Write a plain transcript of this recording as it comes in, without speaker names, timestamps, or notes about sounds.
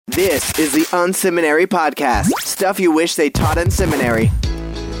This is the Unseminary Podcast. Stuff you wish they taught in seminary.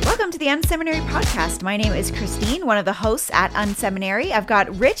 Welcome to the Unseminary Podcast. My name is Christine, one of the hosts at Unseminary. I've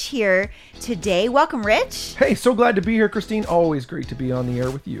got Rich here today. Welcome, Rich. Hey, so glad to be here, Christine. Always great to be on the air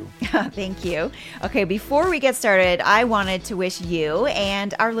with you. Thank you. Okay, before we get started, I wanted to wish you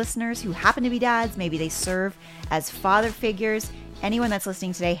and our listeners who happen to be dads, maybe they serve as father figures, anyone that's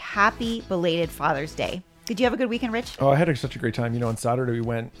listening today, happy belated Father's Day. Did you have a good weekend, Rich? Oh, I had such a great time. On Saturday we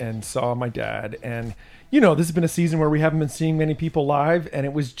went and saw my dad. And, this has been a season where we haven't been seeing many people live. And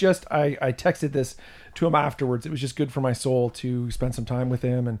it was just, I texted this to him afterwards. It was just good for my soul to spend some time with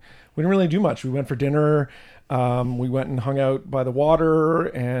him. And we didn't really do much. We went for dinner. We went and hung out by the water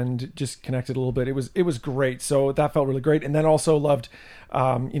and just connected a little bit. It was great. So that felt really great. And then also loved,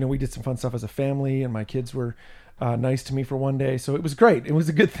 we did some fun stuff as a family and my kids were nice to me for one day. So it was great. It was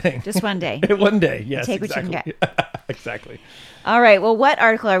a good thing. Just one day. One day. Yes. Take exactly. What you can get. Exactly. All right. Well, what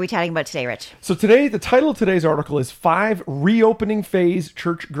article are we chatting about today, Rich? So today, the title of today's article is 5 Reopening Phase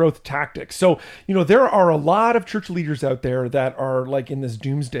Church Growth Tactics. So, there are a lot of church leaders out there that are like in this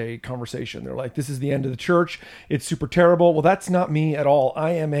doomsday conversation. They're like, this is the end of the church. It's super terrible. Well, that's not me at all.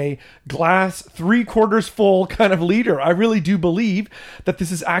 I am a glass 3/4 full kind of leader. I really do believe that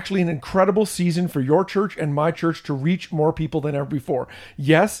this is actually an incredible season for your church and my church to reach more people than ever before.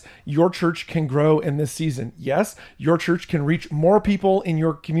 Yes, your church can grow in this season. Yes, your church can reach more people in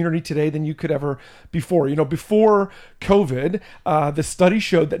your community today than you could ever before. Before COVID, the study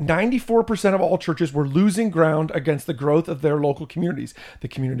showed that 94% of all churches were losing ground against the growth of their local communities, the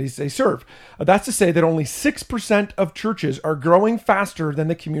communities they serve. That's to say that only 6% of churches are growing faster than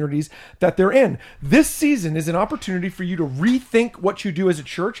the communities that they're in. This season is an opportunity for you to rethink what you do as a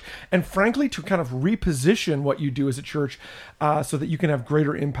church and frankly to kind of reposition what you do as a church so that you can have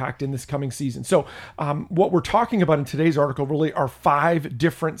greater impact in this coming season. So what we're talking about in today's article really are 5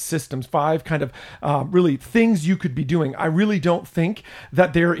 different systems, 5 kind of really things you could be doing. I really don't think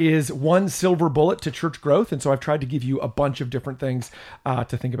that there is one silver bullet to church growth. And so I've tried to give you a bunch of different things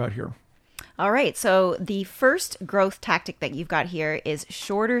to think about here. All right. So the first growth tactic that you've got here is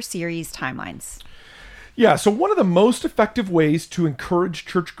shorter series timelines. Yeah, so one of the most effective ways to encourage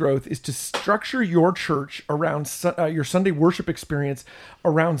church growth is to structure your church around your Sunday worship experience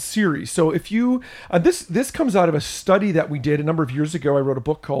around series. So if you, this comes out of a study that we did a number of years ago. I wrote a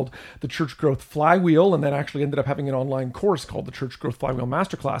book called The Church Growth Flywheel, and then actually ended up having an online course called The Church Growth Flywheel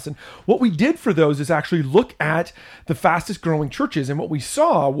Masterclass. And what we did for those is actually look at the fastest growing churches. And what we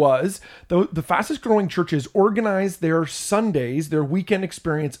saw was the fastest growing churches organize their Sundays, their weekend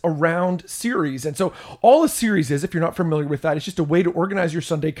experience around series. And so all a series is, if you're not familiar with that, it's just a way to organize your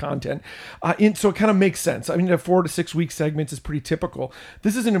Sunday content. So it kind of makes sense. I mean, 4 to 6 week segments is pretty typical.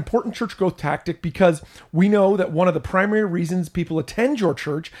 This is an important church growth tactic because we know that one of the primary reasons people attend your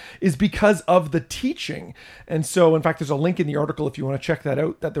church is because of the teaching. And so, in fact, there's a link in the article if you want to check that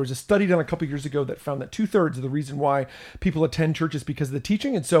out, that there was a study done a couple years ago that found that 2/3 of the reason why people attend church is because of the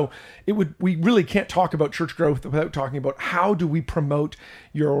teaching. And so we really can't talk about church growth without talking about how do we promote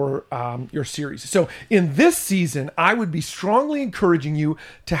your series. So in this season, I would be strongly encouraging you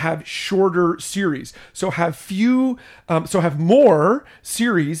to have shorter series. So have more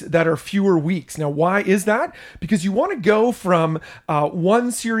series that are fewer weeks. Now, why is that? Because you want to go from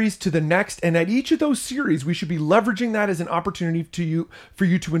one series to the next, and at each of those series, we should be leveraging that as an opportunity for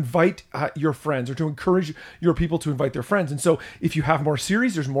you to invite your friends or to encourage your people to invite their friends. And so if you have more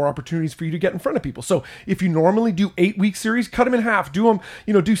series, there's more opportunities for you to get in front of people. So if you normally do 8-week series, cut them in half, do them,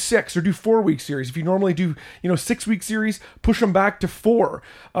 do 6 or do 4-week series. If you normally do 6-week series, push them back to 4.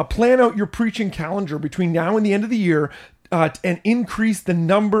 Plan out your preaching calendar between now and the end of the year and increase the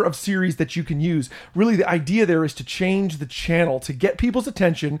number of series that you can use. Really, the idea there is to change the channel, to get people's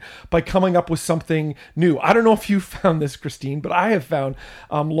attention by coming up with something new. I don't know if you found this, Christine, but I have found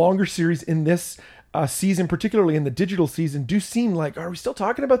longer series in this season, particularly in the digital season, do seem like, are we still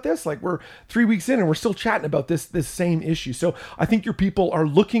talking about this? Like we're 3 weeks in and we're still chatting about this same issue. So I think your people are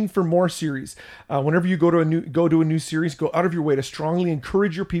looking for more series. Whenever you go to a new series, go out of your way to strongly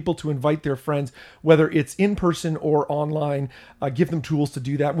encourage your people to invite their friends, whether it's in person or online. Give them tools to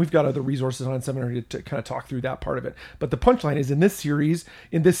do that. And we've got other resources on Seminary to kind of talk through that part of it. But the punchline is, in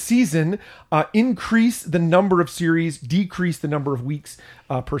this season, increase the number of series, decrease the number of weeks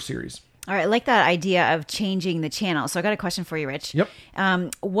per series. All right, I like that idea of changing the channel. So I got a question for you, Rich. Yep.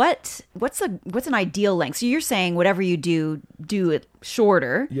 What's an ideal length? So you're saying whatever you do it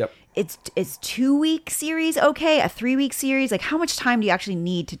shorter. Yep. It's 2-week series okay? A 3-week series? Like how much time do you actually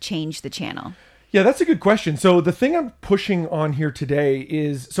need to change the channel? Yeah, that's a good question. So the thing I'm pushing on here today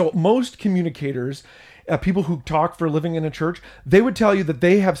is, so most communicators people who talk for a living in a church, they would tell you that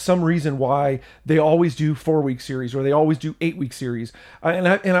they have some reason why they always do 4-week series, or they always do 8-week series, or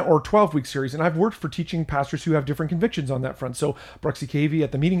 12-week series. And I've worked for teaching pastors who have different convictions on that front. So Bruxy Cavey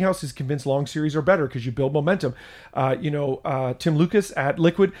at the Meeting House is convinced long series are better because you build momentum. Tim Lucas at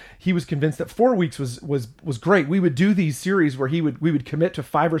Liquid, he was convinced that 4 weeks was great. We would do these series where we would commit to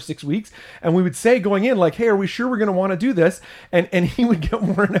 5 or 6 weeks, and we would say going in like, hey, are we sure we're going to want to do this? And he would get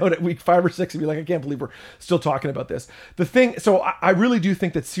worn out at week 5 or 6 and be like, I can't believe we're still talking about this. So I really do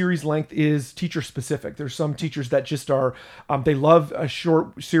think that series length is teacher specific. There's some teachers that just are, they love a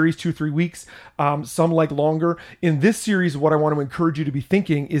short series, 2-3 weeks. Some like longer. In this series, what I want to encourage you to be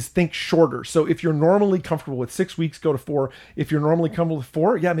thinking is think shorter. So if you're normally comfortable with 6 weeks, go to 4. If you're normally comfortable with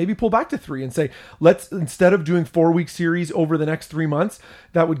 4, maybe pull back to 3 and say, let's, instead of doing 4-week series over the next 3 months,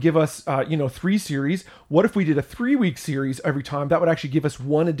 that would give us, 3 series. What if we did a 3-week series every time? That would actually give us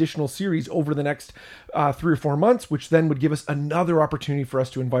 1 additional series over the next 3 or 4 months, which then would give us another opportunity for us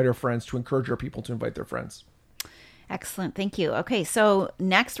to invite our friends, to encourage our people to invite their friends. Excellent. Thank you. Okay. So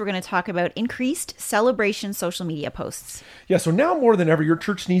next we're going to talk about increased celebration social media posts. Yeah. So now more than ever, your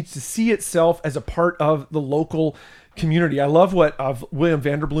church needs to see itself as a part of the local community. I love what William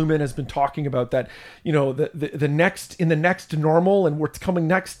Vanderbloemen has been talking about, that, the next normal and what's coming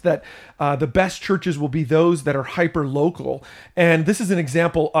next, that the best churches will be those that are hyper local. And this is an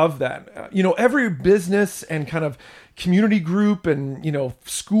example of that. Every business and kind of community group and,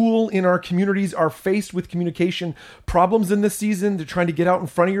 school in our communities are faced with communication problems in this season. They're trying to get out in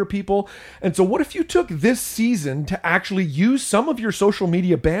front of your people. And so what if you took this season to actually use some of your social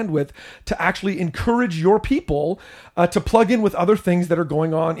media bandwidth to actually encourage your people to plug in with other things that are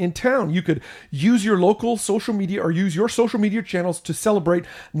going on in town? You could use your local social media, or use your social media channels to celebrate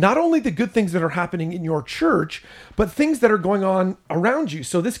not only the good things that are happening in your church, but things that are going on around you.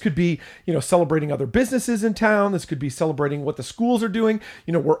 So this could be, celebrating other businesses in town. This could be celebrating what the schools are doing.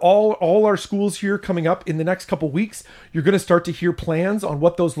 We're all our schools here coming up in the next couple weeks. You're going to start to hear plans on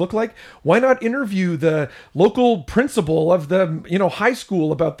what those look like. Why not interview the local principal of the, high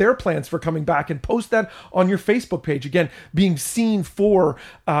school about their plans for coming back, and post that on your Facebook page? Again, being seen for,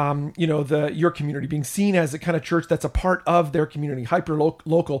 your community, being seen as a kind of church that's a part of their community, hyper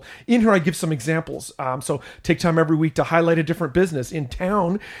local. In here, I give some examples. So take time every week to highlight a different business in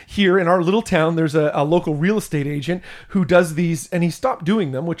town. Here in our little town, there's a local real estate agent who does these, and he stopped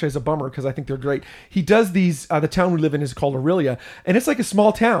doing them, which is a bummer because I think they're great. He does these, the town we live in is called Aurelia, and it's like a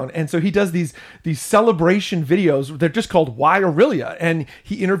small town. And so he does these celebration videos. They're just called Why Aurelia. And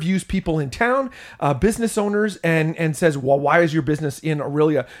he interviews people in town, business owners, and says, well, why is your business in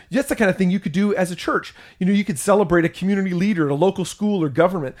Aurelia? That's the kind of thing you could do as a church. You could celebrate a community leader at a local school or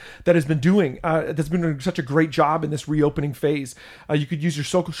government that has been doing, such a great job in this reopening phase. You could use your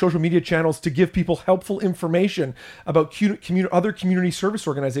social media channels to give people helpful information about other community service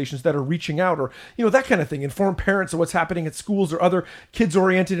organizations that are reaching out, or, that kind of thing. Inform parents of what's happening at schools or other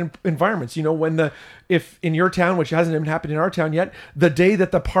kids-oriented environments. If in your town, which hasn't even happened in our town yet, the day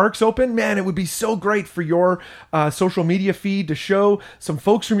that the parks open, man, it would be so great for your social media feed to show some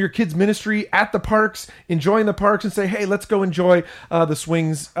folks from your kids' ministry at the parks, enjoying the parks, and say, hey, let's go enjoy the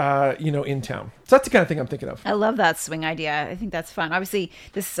swings, in town. So that's the kind of thing I'm thinking of. I love that swing idea. I think that's fun. Obviously,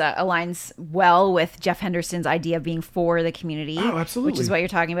 this aligns well with Jeff Henderson's idea of being for the community. Oh, absolutely. Which is what you're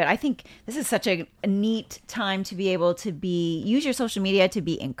talking about. I think this is such a neat time to be able to use your social media to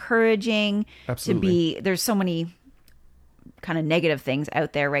be encouraging. Absolutely. There's so many kind of negative things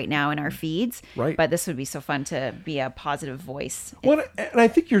out there right now in our feeds. Right. But this would be so fun to be a positive voice. Well, and I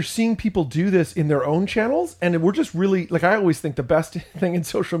think you're seeing people do this in their own channels. And we're just really, like, I always think the best thing in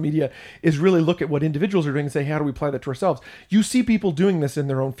social media is really look at what individuals are doing and say, how do we apply that to ourselves? You see people doing this in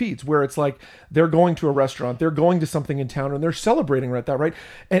their own feeds, where it's like they're going to a restaurant, they're going to something in town, and they're celebrating that, right?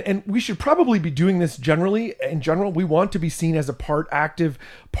 And we should probably be doing this generally. In general, we want to be seen as a active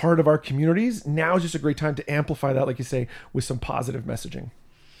part of our communities. Now is just a great time to amplify that, like you say, with some positive messaging.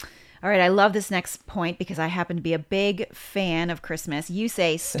 All right, I love this next point because I happen to be a big fan of Christmas. You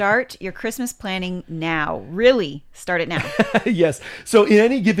say start your Christmas planning now. Really, start it now. Yes. So in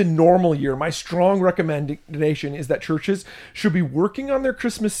any given normal year, my strong recommendation is that churches should be working on their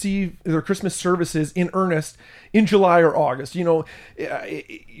Christmas services in earnest in July or August.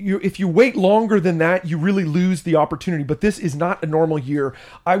 If you wait longer than that, you really lose the opportunity. But this is not a normal year.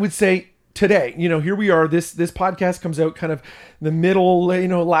 I would say today, here we are. This podcast comes out kind of the middle,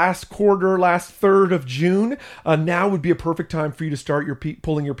 last quarter, last third of June. Now would be a perfect time for you to start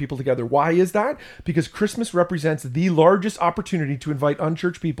pulling your people together. Why is that? Because Christmas represents the largest opportunity to invite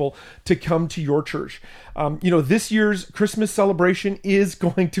unchurched people to come to your church. This year's Christmas celebration is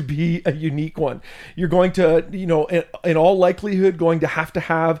going to be a unique one. You're going to, in all likelihood, going to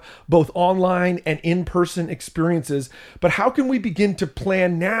have both online and in-person experiences. But how can we begin to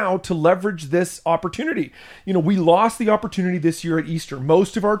plan now to leverage this opportunity? We lost the opportunity this year at Easter.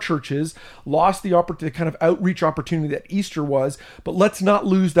 Most of our churches lost the kind of outreach opportunity that Easter was, but let's not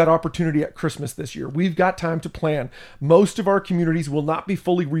lose that opportunity at Christmas this year. We've got time to plan. Most of our communities will not be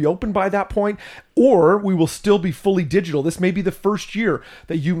fully reopened by that point, or we will still be fully digital. This may be the first year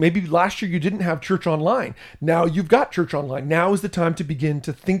that maybe last year you didn't have church online. Now you've got church online. Now is the time to begin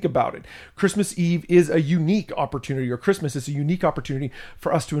to think about it. Christmas Eve is a unique opportunity, or Christmas is a unique opportunity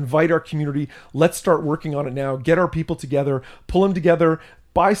for us to invite our community. Let's start working on it now. Get our people together, pull them together,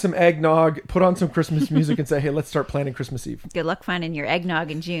 buy some eggnog, put on some Christmas music, and say, hey, let's start planning Christmas Eve. Good luck finding your eggnog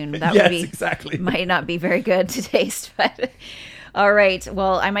in June. That yes, would be, exactly. Might not be very good to taste, but... All right.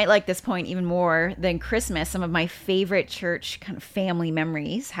 Well, I might like this point even more than Christmas. Some of my favorite church kind of family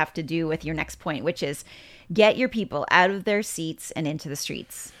memories have to do with your next point, which is get your people out of their seats and into the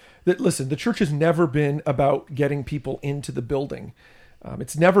streets. Listen, the church has never been about getting people into the building.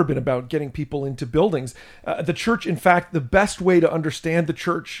 It's never been about getting people into buildings. The church, in fact, the best way to understand the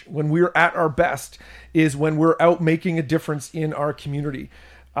church when we're at our best is when we're out making a difference in our community.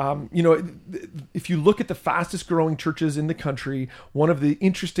 If you look at the fastest growing churches in the country, one of the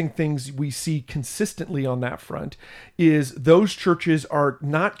interesting things we see consistently on that front is those churches are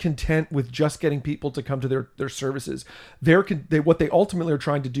not content with just getting people to come to their services. What they ultimately are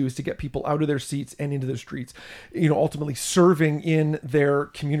trying to do is to get people out of their seats and into the streets, ultimately serving in their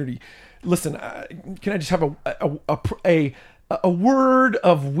community. Listen, can I just have a word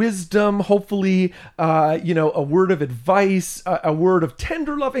of wisdom, hopefully, a word of advice, a word of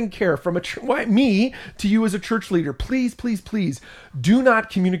tender, loving care from me to you as a church leader. Please, please, please do not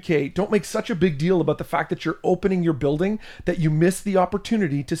communicate. Don't make such a big deal about the fact that you're opening your building that you miss the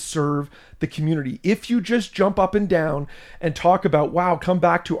opportunity to serve the community. If you just jump up and down and talk about, wow, come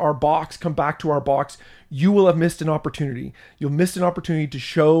back to our box, you will have missed an opportunity. You'll miss an opportunity to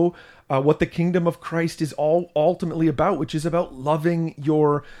show what the kingdom of Christ is all ultimately about, which is about loving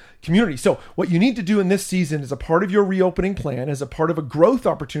your community. So what you need to do in this season as a part of your reopening plan, as a part of a growth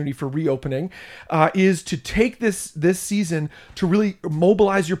opportunity for reopening, is to take this season to really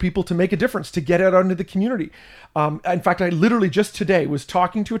mobilize your people to make a difference, to get out into the community. In fact, I literally just today was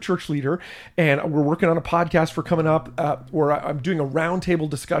talking to a church leader, and we're working on a podcast for coming up where I'm doing a roundtable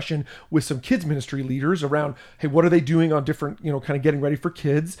discussion with some kids ministry leaders around, hey, what are they doing on different, kind of getting ready for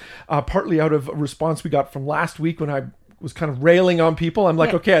kids, partly out of a response we got from last week when I was kind of railing on people. I'm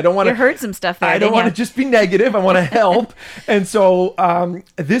like, okay, I don't want to... You heard some stuff there, I don't want to just be negative. I want to help. And so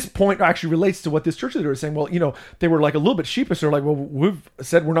this point actually relates to what this church leader was saying. Well, they were like a little bit sheepish. They're like, well, we've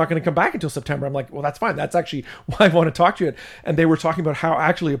said we're not going to come back until September. I'm like, well, that's fine. That's actually why I want to talk to you. And they were talking about how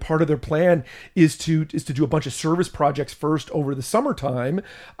actually a part of their plan is to do a bunch of service projects first over the summertime,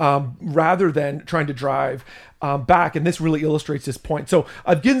 rather than trying to drive back. And this really illustrates this point. So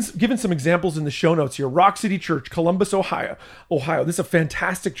I've given some examples in the show notes here. Rock City Church, Columbus, Ohio. This is a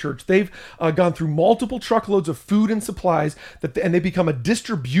fantastic church. They've gone through multiple truckloads of food and supplies and they become a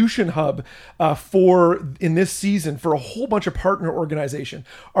distribution hub in this season for a whole bunch of partner organization.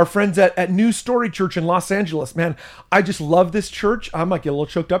 Our friends at New Story Church in Los Angeles, man, I just love this church. I might get a little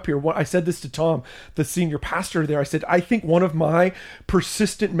choked up here. I said this to Tom, the senior pastor there. I said, I think one of my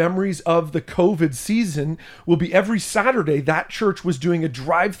persistent memories of the COVID season will be every Saturday that church was doing a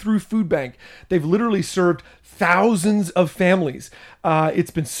drive-through food bank. They've literally served thousands of families.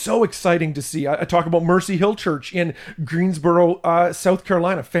 It's been so exciting to see. I talk about Mercy Hill Church in Greensboro, South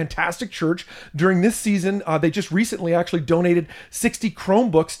Carolina. Fantastic church. During this season, they just recently actually donated 60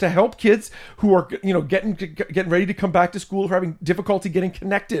 Chromebooks to help kids who are, getting ready to come back to school, who are having difficulty getting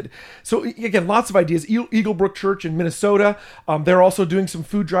connected. So again, lots of ideas. Eagle Brook Church in Minnesota, they're also doing some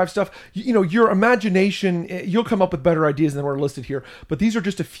food drive stuff. Your imagination, you'll come up with better ideas than what are listed here. But these are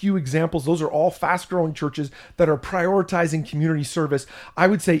just a few examples. Those are all fast-growing churches that are prioritizing community service. I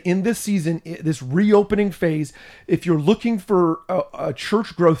would say in this season, this reopening phase, if you're looking for a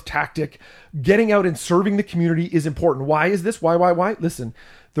church growth tactic, getting out and serving the community is important. Why is this? Why? Listen,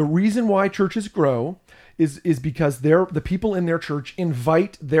 the reason why churches grow is because the people in their church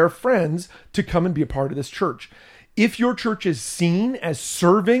invite their friends to come and be a part of this church. If your church is seen as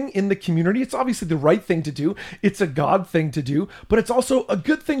serving in the community, it's obviously the right thing to do. It's a God thing to do, but it's also a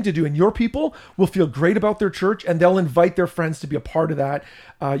good thing to do. And your people will feel great about their church, and they'll invite their friends to be a part of that.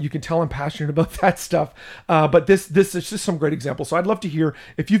 You can tell I'm passionate about that stuff. But this is just some great examples. So I'd love to hear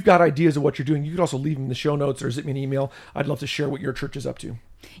if you've got ideas of what you're doing. You could also leave them in the show notes or zip me an email. I'd love to share what your church is up to.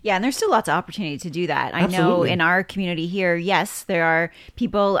 Yeah, and there's still lots of opportunity to do that. I know Absolutely. in our community here, yes, there are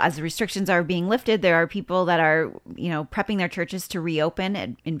people, as the restrictions are being lifted, there are people that are, prepping their churches to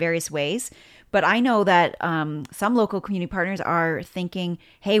reopen in various ways. But I know that some local community partners are thinking,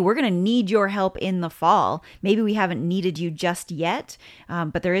 hey, we're going to need your help in the fall. Maybe we haven't needed you just yet,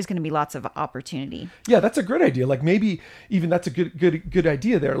 but there is going to be lots of opportunity. Yeah, that's a great idea. Like maybe even that's a good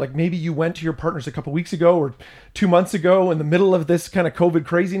idea there. Like maybe you went to your partners a couple weeks ago or 2 months ago in the middle of this kind of COVID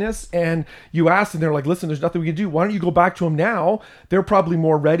craziness, and you asked, and they're like, listen, there's nothing we can do. Why don't you go back to them now? They're probably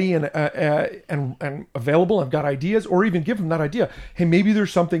more ready and available. I've got ideas, or even give them that idea. Hey, maybe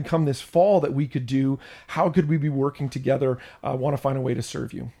there's something come this fall that we could do. How could we be working together? Want to find a way to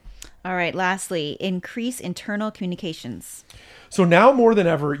serve you. All right. Lastly, increase internal communications. So now more than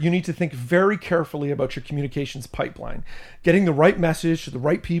ever, you need to think very carefully about your communications pipeline. Getting the right message to the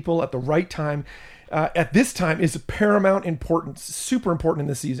right people at the right time. At this time is paramount importance, super important in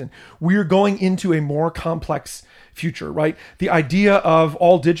this season. We are going into a more complex future, right? The idea of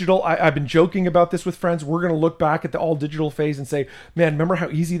all digital, I've been joking about this with friends. We're going to look back at the all digital phase and say, man, remember how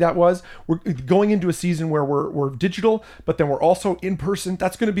easy that was? We're going into a season where we're digital, but then we're also in person.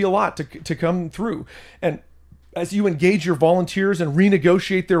 That's going to be a lot to come through. And as you engage your volunteers and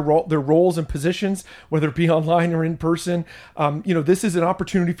renegotiate their roles and positions, whether it be online or in person, this is an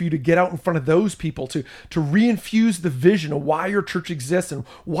opportunity for you to get out in front of those people to reinfuse the vision of why your church exists and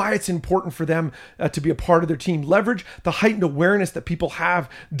why it's important for them to be a part of their team. Leverage the heightened awareness that people have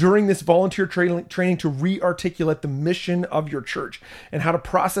during this volunteer training to re-articulate the mission of your church and how to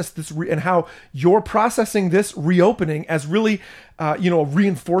process this and how you're processing this reopening as really a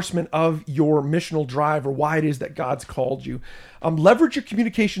reinforcement of your missional drive or why it is that God's called you. Leverage your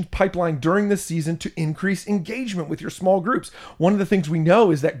communications pipeline during this season to increase engagement with your small groups. One of the things we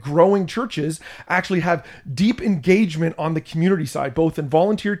know is that growing churches actually have deep engagement on the community side, both in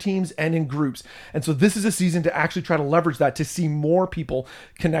volunteer teams and in groups. And so this is a season to actually try to leverage that to see more people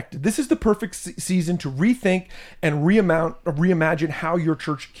connected. This is the perfect season to rethink and reimagine how your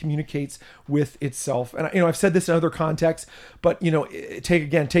church communicates with itself. And I've said this in other contexts, but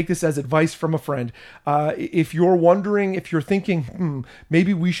take this as advice from a friend. If you're wondering, if you're thinking,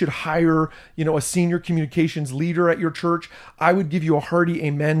 maybe we should hire, a senior communications leader at your church, I would give you a hearty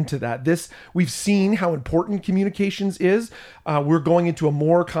amen to that. We've seen how important communications is. We're going into a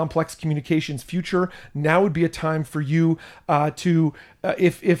more complex communications future. Now would be a time for you to,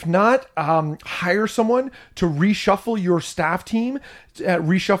 if not hire someone to reshuffle your staff team,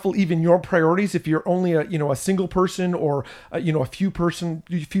 reshuffle even your priorities. If you're only a single person or a few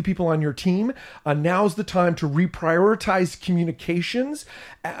people on your team, now's the time to reprioritize communications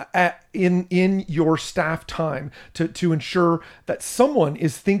in your staff time to ensure that someone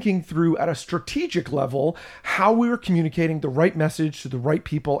is thinking through at a strategic level how we're communicating the right message to the right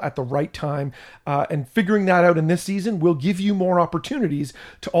people at the right time, and figuring that out in this season will give you more opportunities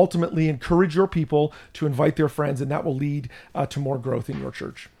to ultimately encourage your people to invite their friends, and that will lead to more growth in your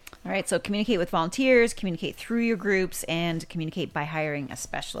church. All right, so communicate with volunteers, communicate through your groups, and communicate by hiring a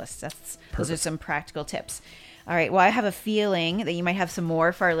specialist. Those are some practical tips. All right, well, I have a feeling that you might have some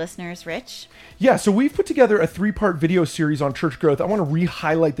more for our listeners, Rich. Yeah, so we've put together a 3-part video series on church growth. I want to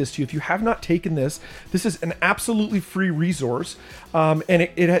re-highlight this to you. If you have not taken this is an absolutely free resource, and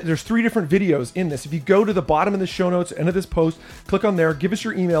there's 3 different videos in this. If you go to the bottom of the show notes, end of this post, click on there, give us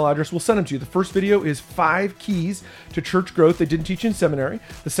your email address, we'll send them to you. The first video is 5 keys to church growth they didn't teach in seminary.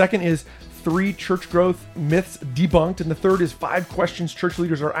 The second is 3 church growth myths debunked. And the third is 5 questions church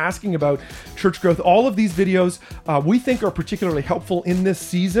leaders are asking about church growth. All of these videos we think are particularly helpful in this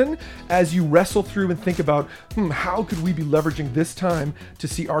season as you wrestle through and think about, how could we be leveraging this time to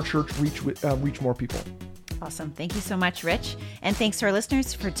see our church reach more people? Awesome. Thank you so much, Rich. And thanks to our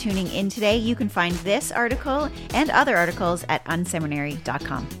listeners for tuning in today. You can find this article and other articles at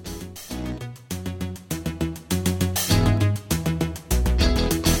unseminary.com.